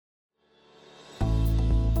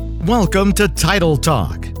Welcome to Title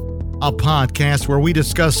Talk, a podcast where we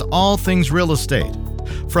discuss all things real estate,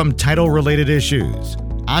 from title-related issues,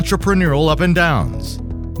 entrepreneurial up and downs,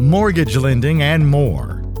 mortgage lending, and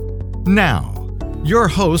more. Now, your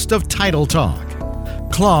host of Title Talk,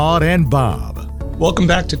 Claude and Bob. Welcome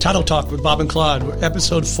back to Title Talk with Bob and Claude. We're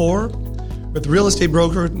episode 4 with real estate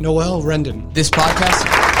broker Noel Rendon. This podcast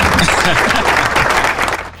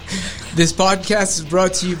is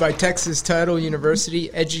brought to you by Texas Title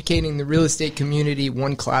University, educating the real estate community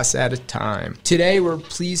one class at a time. Today, we're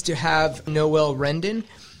pleased to have Noel Rendon.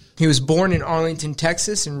 He was born in Arlington,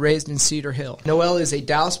 Texas, and raised in Cedar Hill. Noel is a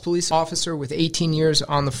Dallas police officer with 18 years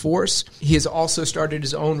on the force. He has also started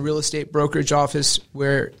his own real estate brokerage office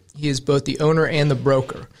where he is both the owner and the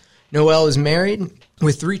broker. Noel is married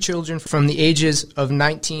with 3 children from the ages of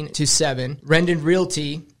 19 to 7. Rendon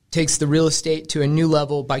Realty takes the real estate to a new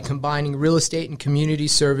level by combining real estate and community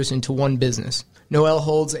service into one business. Noel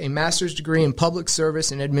holds a master's degree in public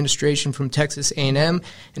service and administration from Texas A&M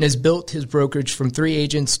and has built his brokerage from 3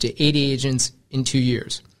 agents to 80 agents in 2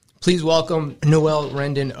 years. Please welcome Noel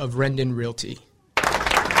Rendon of Rendon Realty.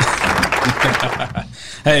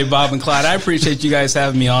 Hey, Bob and Clyde, I appreciate you guys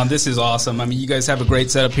having me on. This is awesome. I mean, you guys have a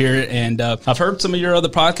great setup here, and I've heard some of your other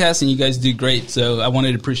podcasts, and you guys do great. So I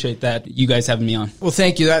wanted to appreciate that, you guys having me on. Well,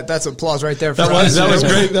 thank you. That's applause right there. That was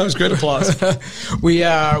great. That was great applause.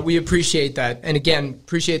 We appreciate that. And again,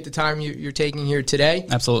 appreciate the time you're taking here today.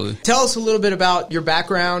 Absolutely. Tell us a little bit about your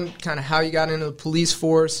background, kind of how you got into the police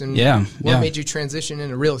force, and what made you transition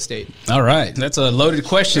into real estate. All right. That's a loaded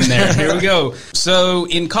question there. Here we go. So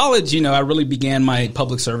in college, I really began my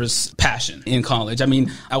public service passion in college. I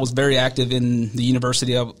mean, I was very active in the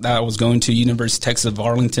university that I was going to, University of Texas of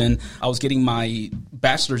Arlington. I was getting my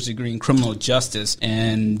bachelor's degree in criminal justice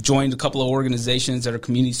and joined a couple of organizations that are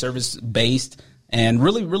community service based and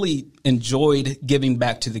really, really enjoyed giving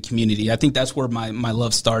back to the community. I think that's where my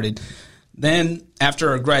love started. Then,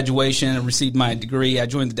 after graduation and received my degree, I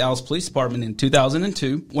joined the Dallas Police Department in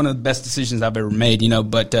 2002. One of the best decisions I've ever made,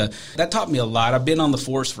 but that taught me a lot. I've been on the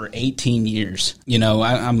force for 18 years.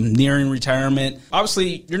 I'm nearing retirement.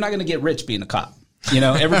 Obviously, you're not going to get rich being a cop.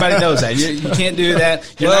 Everybody knows that. You can't do that.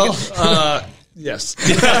 Yes.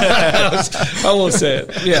 I won't say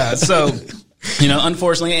it. Yeah, so...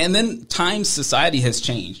 unfortunately, and then society has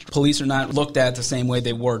changed. Police are not looked at the same way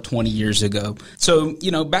they were 20 years ago. So,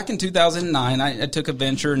 back in 2009, I took a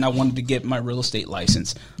venture and I wanted to get my real estate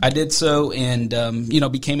license. I did so and,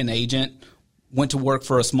 became an agent. Went to work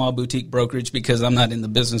for a small boutique brokerage because I'm not in the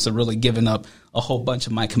business of really giving up a whole bunch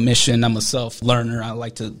of my commission. I'm a self-learner. I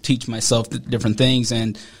like to teach myself different things.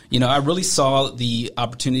 And, I really saw the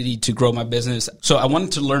opportunity to grow my business. So I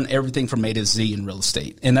wanted to learn everything from A to Z in real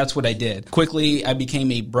estate. And that's what I did. Quickly, I became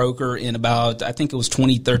a broker in about, I think it was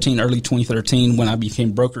 2013, early 2013 when I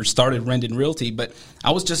became broker, started Rendon Realty. But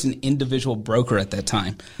I was just an individual broker at that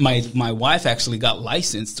time. My wife actually got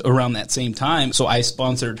licensed around that same time. So I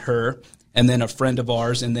sponsored her. And then a friend of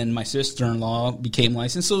ours, and then my sister-in-law became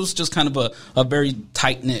licensed. So it was just kind of a very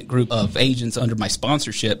tight-knit group of agents under my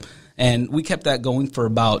sponsorship. And we kept that going for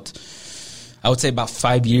about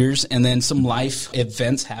 5 years. And then some life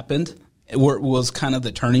events happened. It was kind of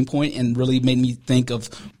the turning point and really made me think of,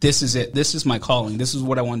 this is it. This is my calling. This is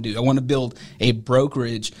what I want to do. I want to build a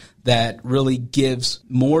brokerage that really gives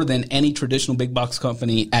more than any traditional big box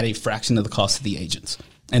company at a fraction of the cost of the agents.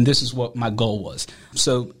 And this is what my goal was.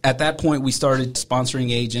 So at that point, we started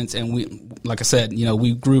sponsoring agents. And we, like I said,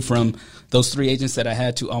 we grew from those 3 agents that I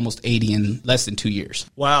had to almost 80 in less than 2 years.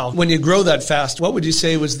 Wow. When you grow that fast, what would you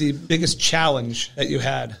say was the biggest challenge that you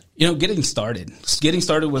had? Getting started. Getting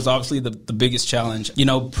started was obviously the biggest challenge.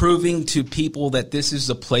 Proving to people that this is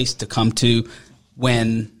a place to come to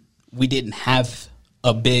when we didn't have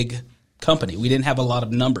a big company. We didn't have a lot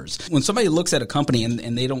of numbers. When somebody looks at a company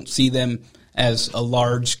and they don't see them as a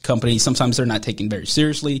large company, sometimes they're not taken very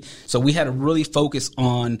seriously. So we had to really focus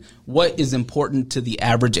on what is important to the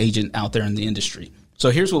average agent out there in the industry. So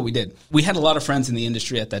here's what we did. We had a lot of friends in the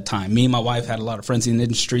industry at that time. Me and my wife had a lot of friends in the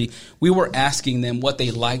industry. We were asking them what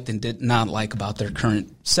they liked and did not like about their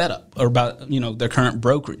current setup or about, their current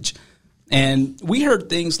brokerage. And we heard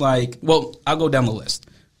things like, well, I'll go down the list.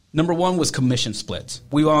 Number 1 was commission splits.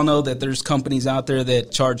 We all know that there's companies out there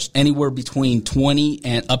that charge anywhere between 20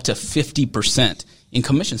 and up to 50% in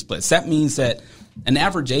commission splits. That means that an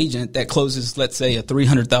average agent that closes, let's say, a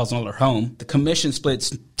 $300,000 home, the commission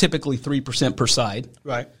split's typically 3% per side.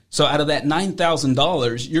 Right. So out of that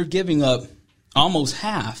 $9,000, you're giving up almost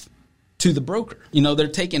half to the broker. They're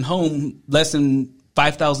taking home less than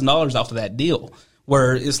 $5,000 off of that deal.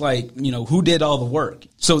 where it's like, who did all the work?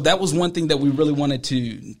 So that was one thing that we really wanted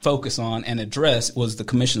to focus on and address was the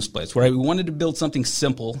commission splits, right? We wanted to build something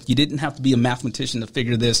simple. You didn't have to be a mathematician to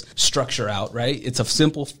figure this structure out, right? It's a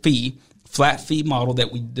simple fee, flat fee model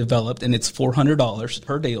that we developed, and it's $400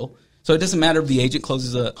 per deal. So it doesn't matter if the agent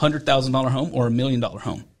closes a $100,000 home or $1 million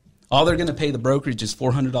home. All they're going to pay the brokerage is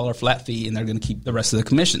 $400 flat fee, and they're going to keep the rest of the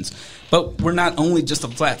commissions. But we're not only just a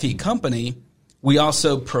flat fee company, we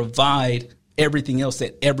also provide everything else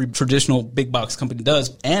that every traditional big box company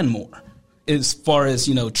does and more. As far as,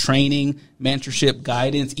 training, mentorship,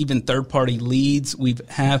 guidance, even third-party leads, we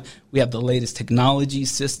have the latest technology,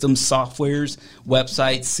 systems, softwares,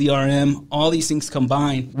 websites, CRM, all these things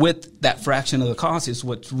combined with that fraction of the cost is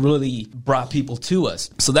what's really brought people to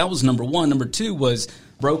us. So that was number one. Number two was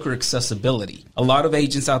broker accessibility. A lot of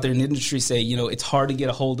agents out there in the industry say, it's hard to get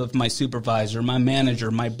a hold of my supervisor, my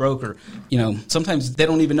manager, my broker. Sometimes they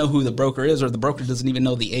don't even know who the broker is, or the broker doesn't even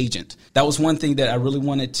know the agent. That was one thing that I really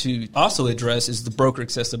wanted to also address is the broker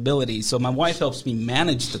accessibility. So my wife helps me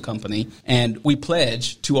manage the company, and we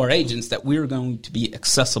pledge to our agents that we're going to be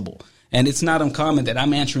accessible. And it's not uncommon that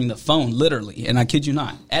I'm answering the phone literally, and I kid you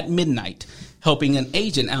not, at midnight, helping an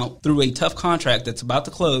agent out through a tough contract that's about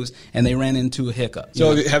to close, and they ran into a hiccup.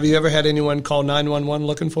 So have you ever had anyone call 911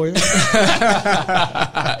 looking for you?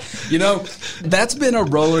 That's been a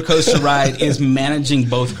roller coaster ride is managing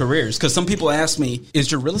both careers. Because some people ask me,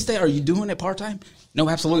 is your real estate, are you doing it part-time? No,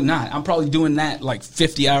 absolutely not. I'm probably doing that like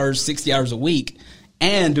 50 hours, 60 hours a week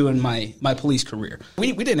and doing my police career.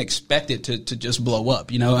 We didn't expect it to just blow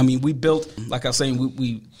up. We built, like I was saying,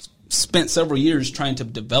 we spent several years trying to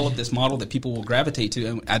develop this model that people will gravitate to.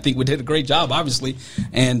 And I think we did a great job, obviously.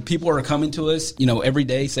 And people are coming to us, every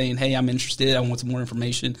day saying, hey, I'm interested. I want some more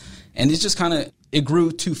information. And it's just it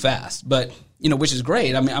grew too fast. But, which is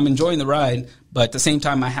great. I mean, I'm enjoying the ride. But at the same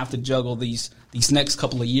time, I have to juggle these next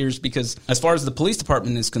couple of years because as far as the police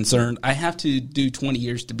department is concerned, I have to do 20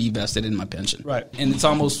 years to be vested in my pension. Right. And it's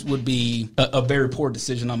almost would be a very poor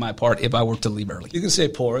decision on my part if I were to leave early. You can say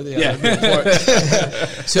poor. Yeah.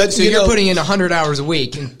 So you're putting in 100 hours a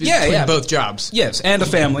week in between both jobs. Yes, and a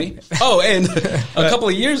family. Oh, and a couple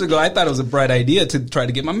of years ago, I thought it was a bright idea to try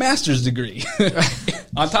to get my master's degree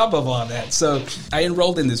on top of all that. So I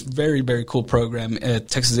enrolled in this very, very cool program at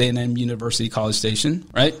Texas A&M University College Station,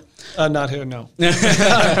 right? Not here, no.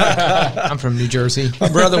 I'm from New Jersey. My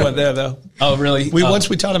brother went there, though. Oh, really? Once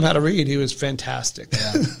we taught him how to read, he was fantastic.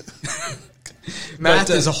 Yeah.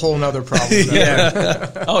 Math is a whole nother problem.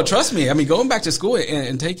 Yeah. Oh, trust me. I mean, going back to school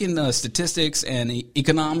and taking statistics and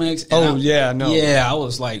economics. And Yeah, I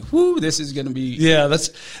was like, whoo, this is going to be. Yeah,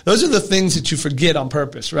 those are the things that you forget on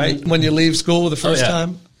purpose, right? Mm-hmm. When you leave school the first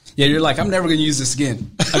time. Yeah, you're like, I'm never going to use this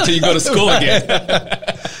again until you go to school again.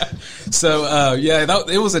 So,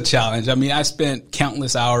 it was a challenge. I mean, I spent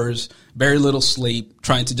countless hours, very little sleep,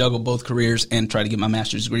 trying to juggle both careers and try to get my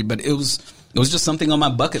master's degree. But it was just something on my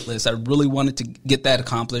bucket list. I really wanted to get that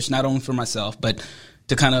accomplished, not only for myself, but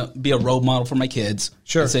to kind of be a role model for my kids.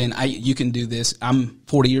 Sure. Saying, you can do this. I'm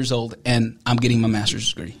 40 years old, and I'm getting my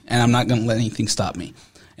master's degree, and I'm not going to let anything stop me.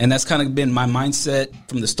 And that's kind of been my mindset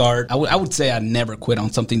from the start. I would say I never quit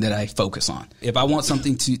on something that I focus on. If I want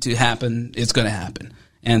something to happen, it's going to happen.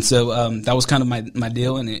 And so that was kind of my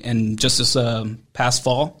deal. And just this past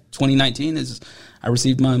fall, 2019, I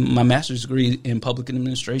received my master's degree in public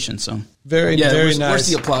administration. So very nice. Where's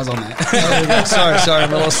the applause on that? Sorry,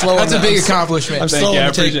 I'm a little slow. That's a big accomplishment. Thank you. I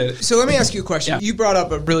appreciate it. So let me ask you a question. Yeah. You brought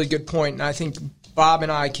up a really good point, and I think Bob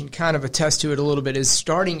and I can kind of attest to it a little bit, is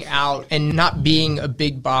starting out and not being a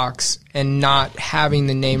big box and not having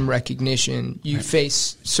the name recognition, you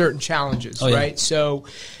face certain challenges, right? So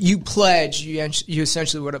you pledge, you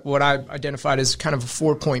essentially what I identified as kind of a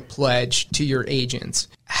 4-point pledge to your agents.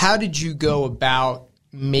 How did you go about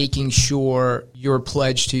making sure your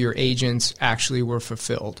pledge to your agents actually were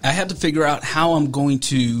fulfilled? I had to figure out how I'm going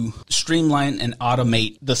to streamline and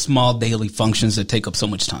automate the small daily functions that take up so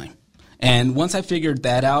much time. And once I figured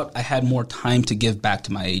that out, I had more time to give back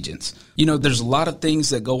to my agents. There's a lot of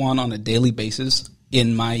things that go on a daily basis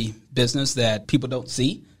in my business that people don't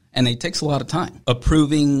see, and it takes a lot of time.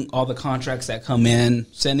 Approving all the contracts that come in,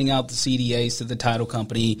 sending out the CDAs to the title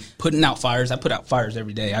company, putting out fires. I put out fires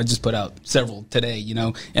every day. I just put out several today,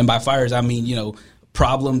 And by fires, I mean,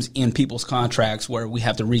 problems in people's contracts where we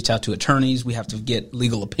have to reach out to attorneys, we have to get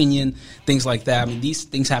legal opinion, things like that. I mean, these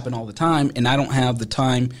things happen all the time, and I don't have the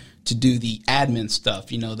time to do the admin stuff,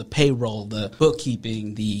 the payroll, the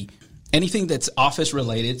bookkeeping, anything that's office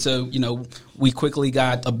related. So, we quickly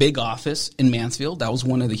got a big office in Mansfield. That was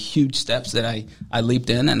one of the huge steps that I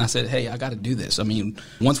leaped in, and I said, hey, I got to do this. I mean,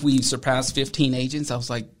 once we surpassed 15 agents, I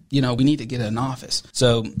was like, we need to get an office.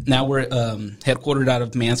 So now we're headquartered out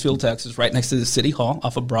of Mansfield, Texas, right next to the city hall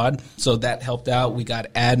off of Broad. So that helped out. We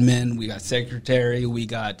got admin, we got secretary,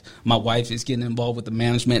 my wife is getting involved with the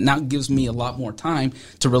management. Now it gives me a lot more time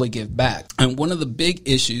to really give back. And one of the big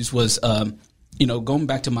issues was, going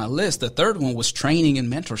back to my list, the third one was training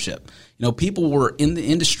and mentorship. People were in the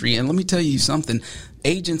industry, and let me tell you something.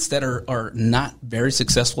 Agents that are not very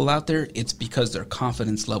successful out there, it's because their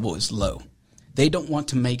confidence level is low. They don't want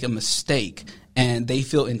to make a mistake, and they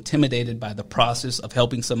feel intimidated by the process of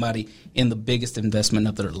helping somebody in the biggest investment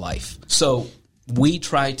of their life. So we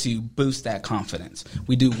try to boost that confidence.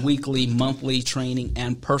 We do weekly, monthly training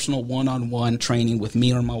and personal one-on-one training with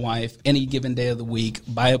me or my wife any given day of the week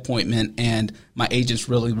by appointment, and my agents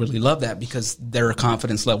really, really love that because their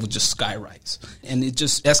confidence level just skyrockets. And it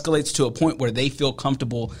just escalates to a point where they feel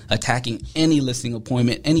comfortable attacking any listing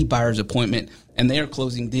appointment, any buyer's appointment, and they are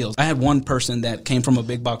closing deals. I had one person that came from a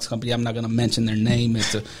big box company. I'm not going to mention their name.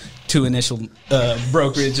 It's a two-initial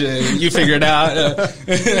brokerage. You figure it out.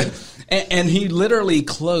 And he literally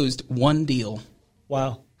closed one deal.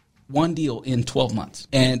 Wow. One deal in 12 months.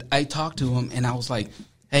 And I talked to him, and I was like,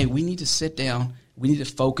 hey, we need to sit down. We need to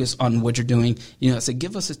focus on what you're doing. I said,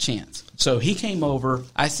 give us a chance. So he came over.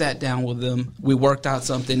 I sat down with him. We worked out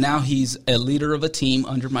something. Now he's a leader of a team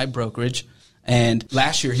under my brokerage. And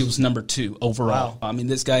last year he was number 2 overall. Wow. I mean,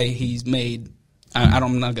 this guy, he's made –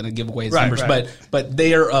 I'm not going to give away his numbers, but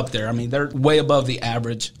they are up there. I mean, they're way above the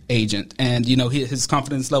average agent. And, his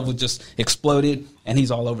confidence level just exploded, and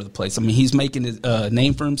he's all over the place. I mean, he's making a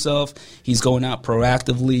name for himself. He's going out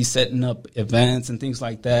proactively, setting up events and things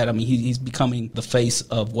like that. I mean, he's becoming the face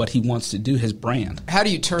of what he wants to do, his brand. How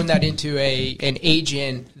do you turn that into an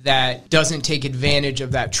agent that doesn't take advantage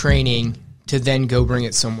of that training to then go bring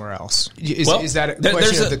it somewhere else? Is that a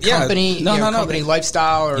question of the company, company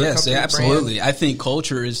lifestyle? Or yes, company absolutely. brand? I think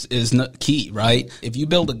culture is key, right? If you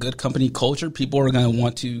build a good company culture, people are going to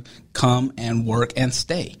want to come and work and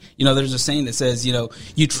stay. There's a saying that says,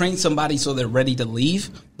 you train somebody so they're ready to leave,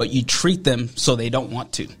 but you treat them so they don't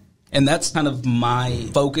want to. And that's kind of my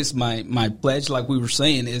focus, my pledge, like we were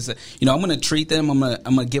saying, is that, I'm going to treat them, I'm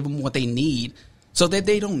going to give them what they need, so that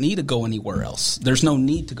they don't need to go anywhere else. There's no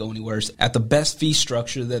need to go anywhere else at the best fee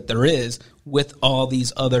structure that there is with all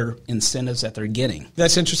these other incentives that they're getting.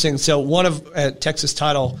 That's interesting. So at Texas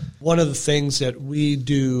Title, one of the things that we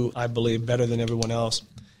do, I believe, better than everyone else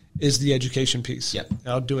is the education piece. Yep.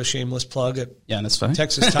 I'll do a shameless plug at that's fine.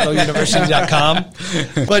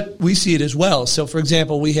 TexasTitleUniversity.com. But we see it as well. So, for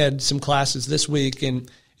example, we had some classes this week,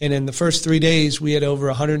 and in the first 3 days, we had over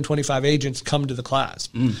 125 agents come to the class.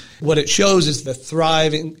 What it shows is the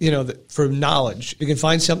thriving, for knowledge. You can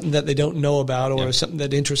find something that they don't know about, or something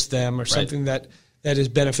that interests them, or something that is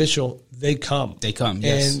beneficial. They come.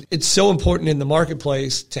 Yes. And it's so important in the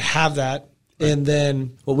marketplace to have that. Right. And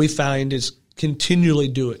then what we find is continually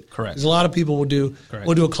do it. Correct. Because a lot of people will do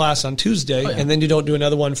a class on Tuesday, and then you don't do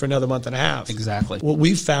another one for another month and a half. Exactly. What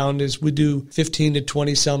we've found is we do 15 to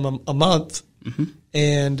 20 some a month. Mm-hmm.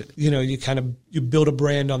 And, you build a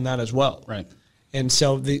brand on that as well. Right. And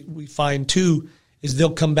so we find, too, is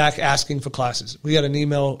they'll come back asking for classes. We got an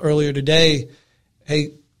email earlier today,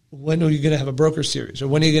 hey, when are you going to have a broker series? Or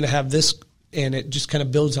when are you going to have this? And it just kind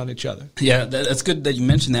of builds on each other. Yeah, that's good that you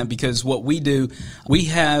mentioned that, because what we do, we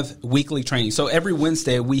have weekly training. So every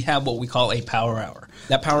Wednesday, we have what we call a power hour.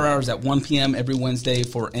 That power hour is at 1 p.m. every Wednesday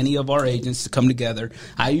for any of our agents to come together.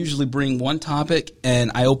 I usually bring one topic,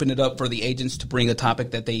 and I open it up for the agents to bring a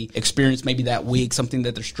topic that they experienced maybe that week, something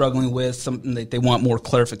that they're struggling with, something that they want more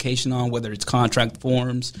clarification on, whether it's contract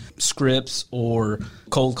forms, scripts, or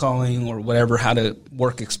cold calling, or whatever, how to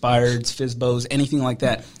work expireds, FSBOs, anything like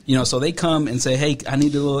that. So they come and say, hey, I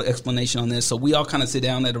need a little explanation on this. So we all kind of sit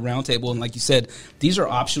down at a round table, and like you said, these are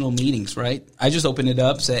optional meetings, right? I just open it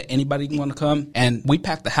up, say, anybody want to come? And we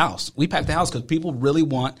pack the house. We pack the house because people really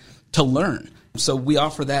want to learn. So we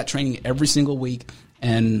offer that training every single week,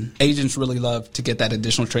 and agents really love to get that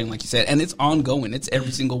additional training, like you said. And it's ongoing. It's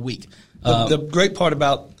every single week. The great part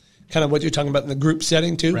about kind of what you're talking about in the group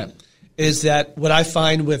setting, too, right, is that what I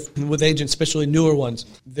find with agents, especially newer ones,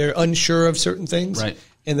 they're unsure of certain things. Right.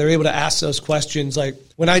 And they're able to ask those questions like,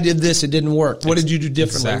 when I did this, it didn't work. What did you do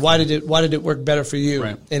differently? Exactly. Why did it work better for you?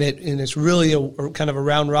 Right. And it's really a kind of a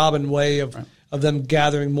round robin way of them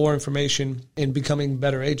gathering more information and becoming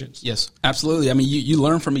better agents. Yes, absolutely. I mean, you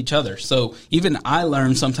learn from each other. So even I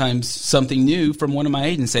learn sometimes something new from one of my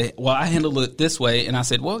agents. Say, well, I handled it this way. And I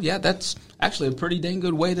said, well, yeah, that's actually a pretty dang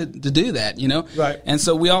good way to do that, Right. And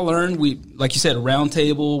so we all learn. We, like you said, a round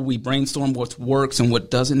table. We brainstorm what works and what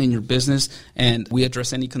doesn't in your business, and we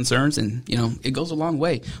address any concerns, and, it goes a long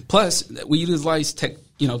way. Plus, we utilize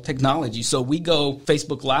technology. So we go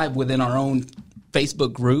Facebook Live within our own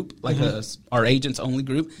Facebook group, like our agents only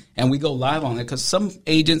group, and we go live on it because some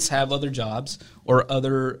agents have other jobs or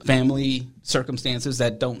other family circumstances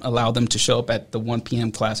that don't allow them to show up at the 1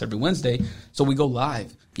 p.m. class every Wednesday. So we go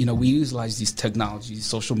live. We utilize these technologies,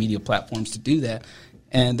 social media platforms to do that.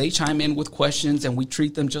 And they chime in with questions, and we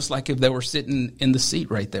treat them just like if they were sitting in the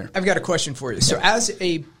seat right there. I've got a question for you. So as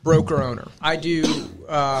a broker owner, I do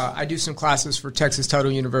some classes for Texas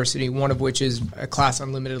Title University, one of which is a class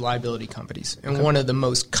on limited liability companies. And one of the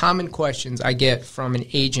most common questions I get from an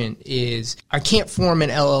agent is, I can't form an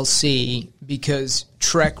LLC because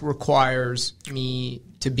TREC requires me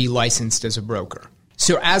to be licensed as a broker.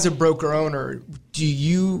 So as a broker owner, do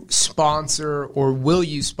you sponsor or will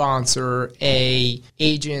you sponsor a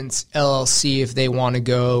agent's LLC if they want to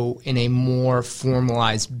go in a more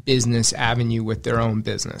formalized business avenue with their own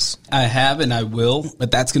business? I have and I will, but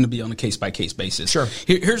that's going to be on a case-by-case basis. Sure.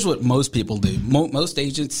 Here's what most people do. Most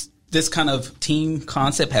agents, this kind of team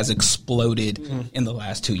concept has exploded in the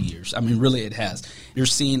last 2 years. I mean, really it has. You're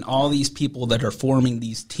seeing all these people that are forming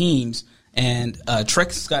these teams. And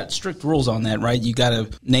TREC's got strict rules on that, right? You got to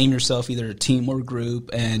name yourself either a team or group,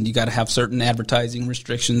 and you got to have certain advertising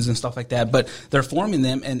restrictions and stuff like that. But they're forming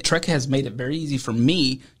them, and TREC has made it very easy for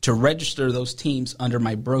me to register those teams under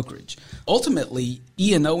my brokerage. Ultimately,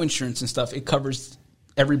 E&O insurance and stuff, it covers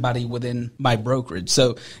everybody within my brokerage.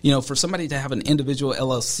 So, for somebody to have an individual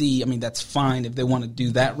LLC, I mean, that's fine if they want to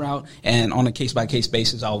do that route. And on a case-by-case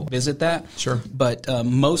basis, I'll visit that. Sure. But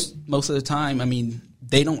most of the time, I mean,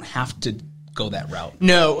 they don't have to go that route.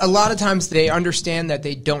 No, a lot of times they understand that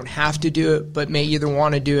they don't have to do it, but may either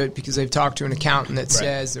want to do it because they've talked to an accountant that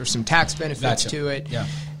says there's some tax benefits to it. Yeah.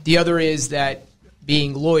 The other is that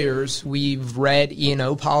being lawyers, we've read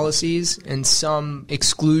E&O policies, and some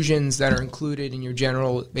exclusions that are included in your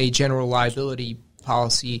general liability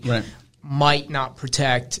policy might not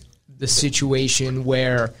protect the situation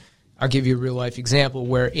where, I'll give you a real life example,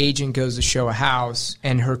 where agent goes to show a house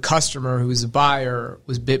and her customer, who is a buyer,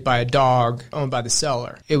 was bit by a dog owned by the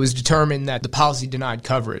seller. It was determined that the policy denied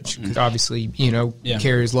coverage. Obviously,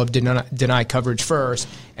 carriers love to deny coverage first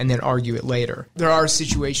and then argue it later. There are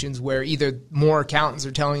situations where either more accountants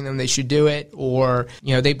are telling them they should do it, or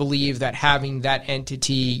they believe that having that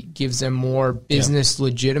entity gives them more business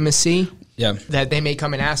legitimacy. Yeah. That they may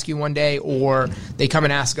come and ask you one day, or they come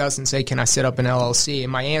and ask us and say, can I set up an LLC?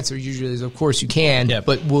 And my answer usually is, of course you can,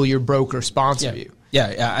 but will your broker sponsor you?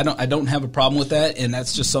 Yeah, I don't have a problem with that, and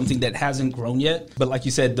that's just something that hasn't grown yet. But like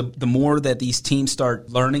you said, the more that these teams start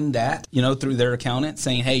learning that, through their accountant,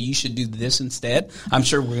 saying, hey, you should do this instead, I'm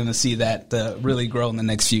sure we're going to see that really grow in the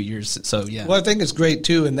next few years. So, yeah. Well, I think it's great,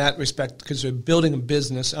 too, in that respect, because they're building a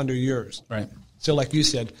business under yours. Right. So like you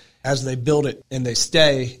said, as they build it and they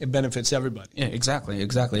stay, it benefits everybody. Yeah, exactly.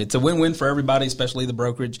 It's a win-win for everybody, especially the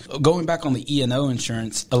brokerage. Going back on the E&O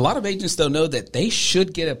insurance, a lot of agents don't know that they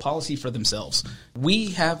should get a policy for themselves. We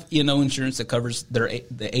have E&O insurance that covers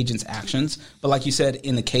the agent's actions, but like you said,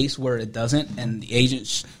 in the case where it doesn't, and the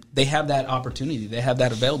agents, they have that opportunity, they have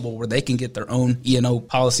that available where they can get their own E&O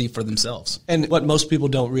policy for themselves. And what most people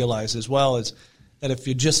don't realize as well is that if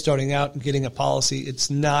you're just starting out and getting a policy, it's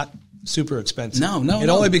not super expensive. No. It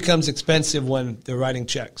only becomes expensive when they're writing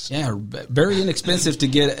checks. Yeah, very inexpensive to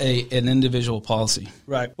get an individual policy.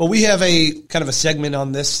 Right. Well, we have a kind of a segment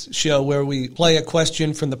on this show where we play a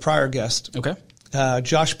question from the prior guest. Okay.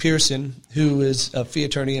 Josh Pearson, who is a fee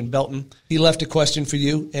attorney in Belton, he left a question for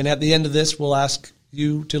you, and at the end of this, we'll ask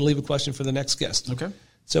you to leave a question for the next guest. Okay.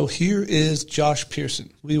 So here is Josh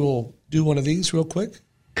Pearson. We will do one of these real quick.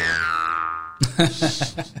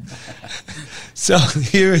 So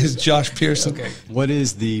here is Josh Pearson. Okay. What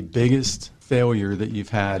is the biggest failure that you've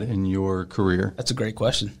had in your career? That's a great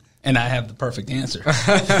question. And I have the perfect answer.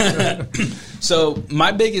 So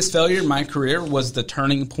my biggest failure in my career was the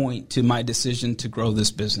turning point to my decision to grow this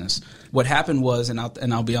business. What happened was, and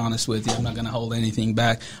I'll be honest with you, I'm not going to hold anything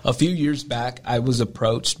back. A few years back, I was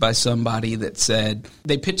approached by somebody that said,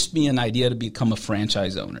 they pitched me an idea to become a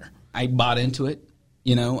franchise owner. I bought into it.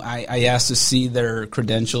 I asked to see their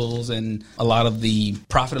credentials and a lot of the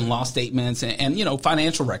profit and loss statements and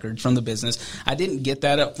financial records from the business. I didn't get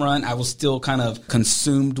that up front. I was still kind of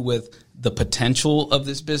consumed with the potential of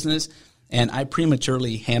this business. And I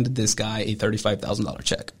prematurely handed this guy a $35,000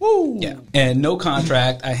 check. Woo! Yeah. And no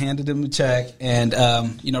contract. I handed him a check and,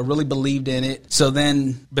 really believed in it. So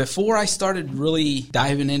then before I started really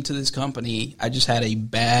diving into this company, I just had a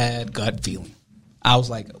bad gut feeling. I was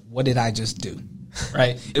like, what did I just do?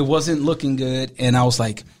 Right. It wasn't looking good. And I was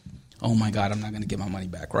like, oh my God, I'm not going to get my money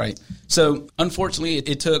back, right? So unfortunately,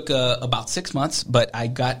 it took about 6 months, but I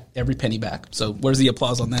got every penny back. So where's the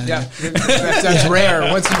applause on that? Yeah, that's rare.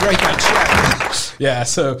 Once you write that check. Yeah,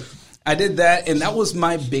 so I did that, and that was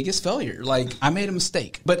my biggest failure. Like, I made a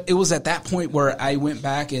mistake. But it was at that point where I went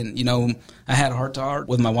back and, I had a heart-to-heart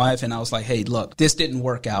with my wife, and I was like, hey, look, this didn't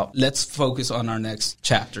work out. Let's focus on our next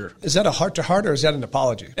chapter. Is that a heart-to-heart or is that an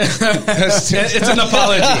apology? It's an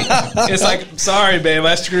apology. It's like, sorry, babe,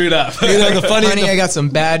 I screwed up. Honey, I got some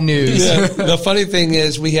bad news. Yeah, the funny thing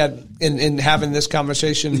is we had, in having this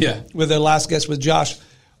conversation with the last guest with Josh,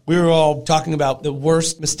 we were all talking about the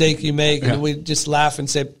worst mistake you make, and we just laugh and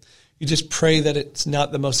say, you just pray that it's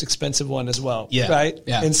not the most expensive one as well, right?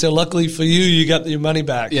 Yeah. And so luckily for you, you got your money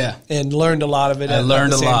back and learned a lot of it at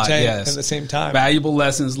the same time. Valuable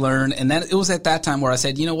lessons learned. And then it was at that time where I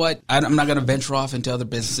said, you know what? I'm not going to venture off into other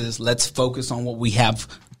businesses. Let's focus on what we have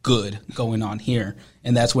good going on here.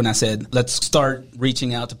 And that's when I said, let's start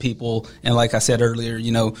reaching out to people. And like I said earlier,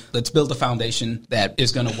 let's build a foundation that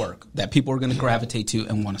is going to work, that people are going to gravitate to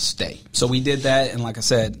and want to stay. So we did that. And like I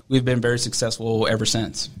said, we've been very successful ever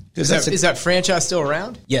since. Is that franchise still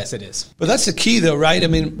around? Yes, it is. But that's the key, though, right? I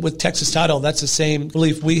mean, with Texas Title, that's the same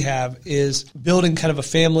belief we have, is building kind of a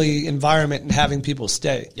family environment and having people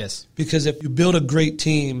stay. Yes. Because if you build a great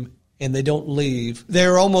team and they don't leave,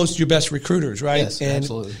 they're almost your best recruiters, right? Yes,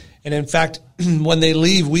 absolutely. And in fact, when they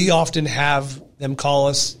leave, we often have them call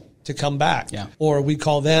us to come back. Yeah. Or we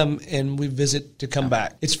call them and we visit to come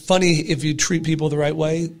back. It's funny if you treat people the right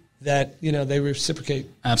way that, they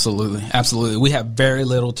reciprocate. Absolutely. Absolutely. We have very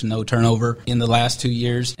little to no turnover in the last 2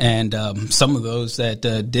 years. And some of those that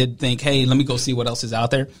did think, hey, let me go see what else is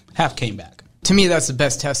out there, have came back. To me, that's the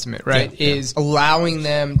best testament, right? Is allowing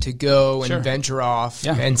them to go and venture off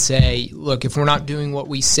and say, look, if we're not doing what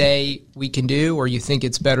we say we can do, or you think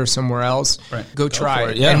it's better somewhere else, go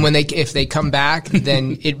try it. Yeah. And if they come back,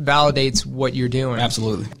 then it validates what you're doing.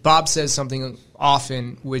 Absolutely. Bob says something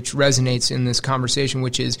often which resonates in this conversation,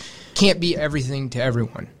 which is can't be everything to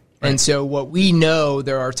everyone. Right. And so what we know,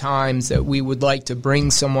 there are times that we would like to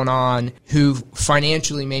bring someone on who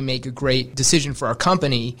financially may make a great decision for our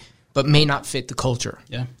company, but may not fit the culture.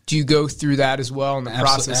 Yeah. Do you go through that as well in the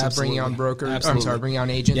process of bringing on brokers? Absolutely. I'm sorry, bringing on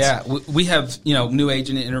agents? Yeah, we have new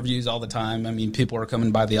agent interviews all the time. I mean, people are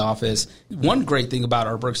coming by the office. One great thing about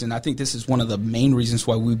our brokers, and I think this is one of the main reasons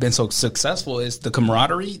why we've been so successful, is the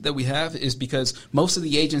camaraderie that we have, is because most of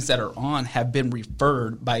the agents that are on have been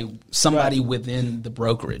referred by somebody within the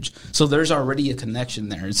brokerage. So there's already a connection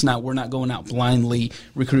there. We're not going out blindly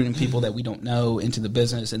recruiting people that we don't know into the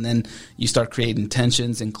business, and then you start creating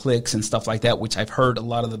tensions and cliques and stuff like that, which I've heard a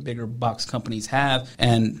lot of the bigger box companies have,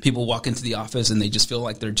 and people walk into the office and they just feel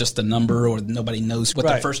like they're just a number, or nobody knows what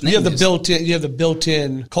their first name is. You have the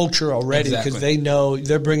built-in culture already, because they know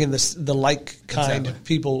they're bringing the like kind of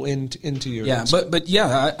people into your but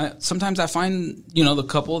sometimes I find the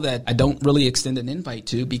couple that I don't really extend an invite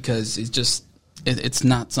to, because it's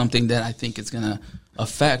not something that I think it's going to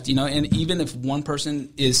affect, and even if one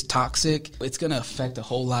person is toxic, it's going to affect a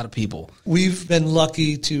whole lot of people. We've been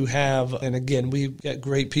lucky to have, and again, we've got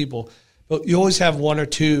great people, but you always have one or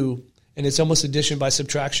two, and it's almost addition by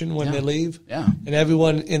subtraction when they leave. Yeah. And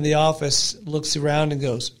everyone in the office looks around and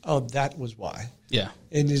goes, oh, that was why. Yeah.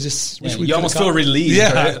 And you just you almost feel relieved.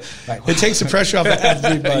 Yeah. Right? It takes the pressure off of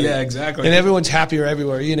everybody. Yeah, exactly. And everyone's happier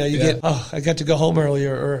everywhere. You get, I got to go home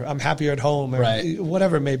earlier, or I'm happier at home, or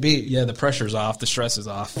whatever it may be. Yeah, the pressure's off, the stress is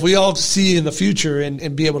off. We all see in the future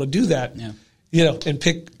and be able to do that, and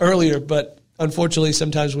pick earlier, but unfortunately,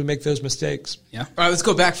 sometimes we make those mistakes. Yeah. All right, let's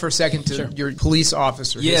go back for a second to your police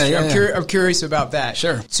officer history. I'm curious about that.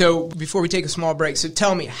 Sure. So before we take a small break, so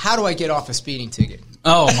tell me, how do I get off a speeding ticket?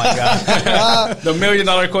 Oh, my God. The $1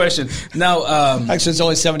 million question. No. Actually, it's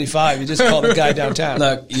only 75. You just called a guy downtown.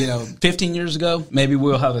 Look, 15 years ago, maybe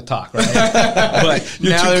we'll have a talk, right? But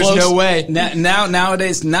now there's no way.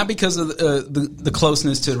 Nowadays, not because of the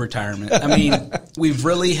closeness to retirement. I mean, we've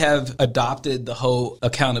really have adopted the whole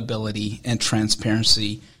accountability and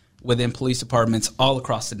transparency within police departments all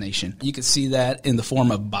across the nation. You can see that in the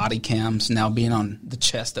form of body cams now being on the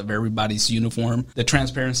chest of everybody's uniform. The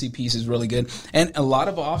transparency piece is really good. And a lot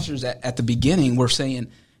of officers at the beginning were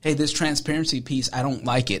saying, hey, this transparency piece, I don't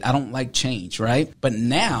like it. I don't like change, right? But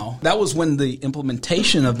now, that was when the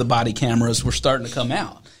implementation of the body cameras were starting to come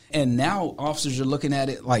out. And now officers are looking at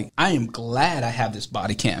it like, I am glad I have this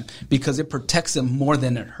body cam, because it protects them more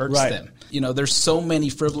than it hurts them. There's so many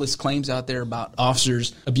frivolous claims out there about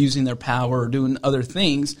officers abusing their power or doing other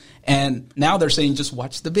things. And now they're saying, just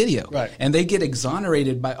watch the video. Right. And they get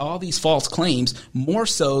exonerated by all these false claims, more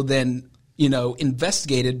so than,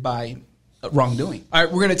 investigated by wrongdoing. All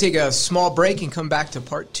right, we're going to take a small break and come back to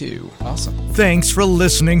part 2. Awesome. Thanks for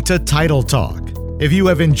listening to Title Talk. If you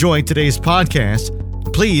have enjoyed today's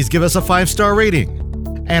podcast, please give us a 5-star rating.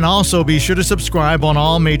 And also be sure to subscribe on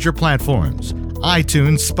all major platforms,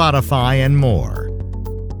 iTunes, Spotify, and more.